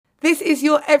This is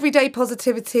your Everyday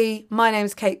Positivity. My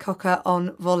name's Kate Cocker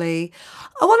on Volley.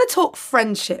 I want to talk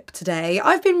friendship today.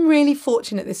 I've been really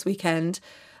fortunate this weekend.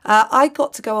 I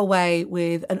got to go away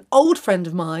with an old friend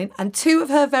of mine and two of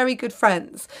her very good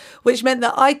friends, which meant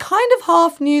that I kind of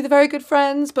half knew the very good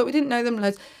friends, but we didn't know them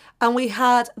loads. And we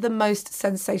had the most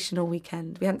sensational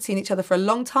weekend. We hadn't seen each other for a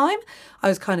long time. I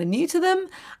was kind of new to them.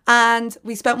 And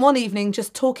we spent one evening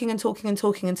just talking until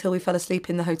we fell asleep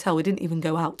in the hotel. We didn't even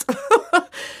go out.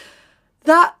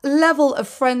 That level of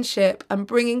friendship and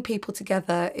bringing people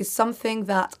together is something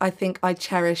that I think I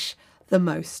cherish the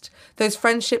most. Those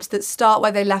friendships that start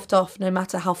where they left off, no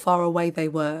matter how far away they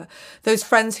were. Those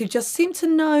friends who just seem to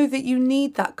know that you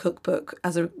need that cookbook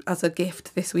as a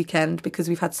gift this weekend because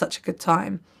we've had such a good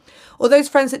time. Or those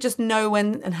friends that just know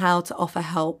when and how to offer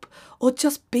help. Or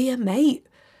just be a mate.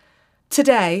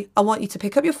 Today, I want you to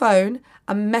pick up your phone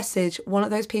and message one of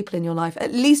those people in your life,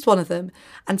 at least one of them,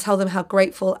 and tell them how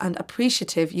grateful and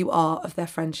appreciative you are of their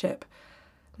friendship.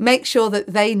 Make sure that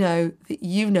they know that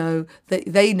you know, that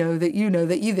they know that you know,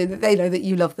 that they know that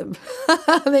you love them,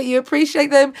 that you appreciate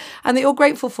them and that you're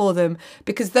grateful for them,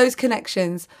 because those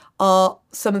connections are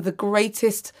some of the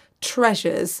greatest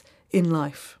treasures in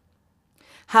life.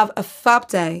 Have a fab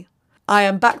day. I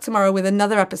am back tomorrow with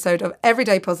another episode of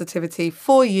Everyday Positivity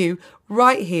for you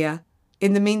right here.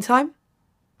 In the meantime,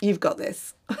 you've got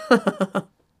this.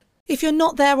 If you're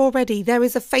not there already, there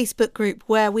is a Facebook group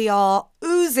where we are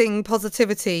oozing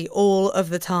positivity all of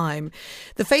the time.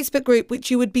 The Facebook group, which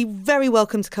you would be very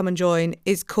welcome to come and join,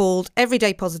 is called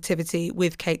Everyday Positivity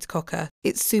with Kate Cocker.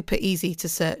 It's super easy to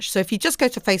search. So if you just go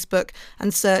to Facebook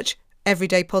and search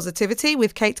Everyday Positivity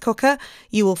with Kate Cocker,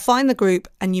 you will find the group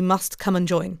and you must come and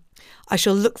join. I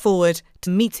shall look forward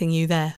to meeting you there.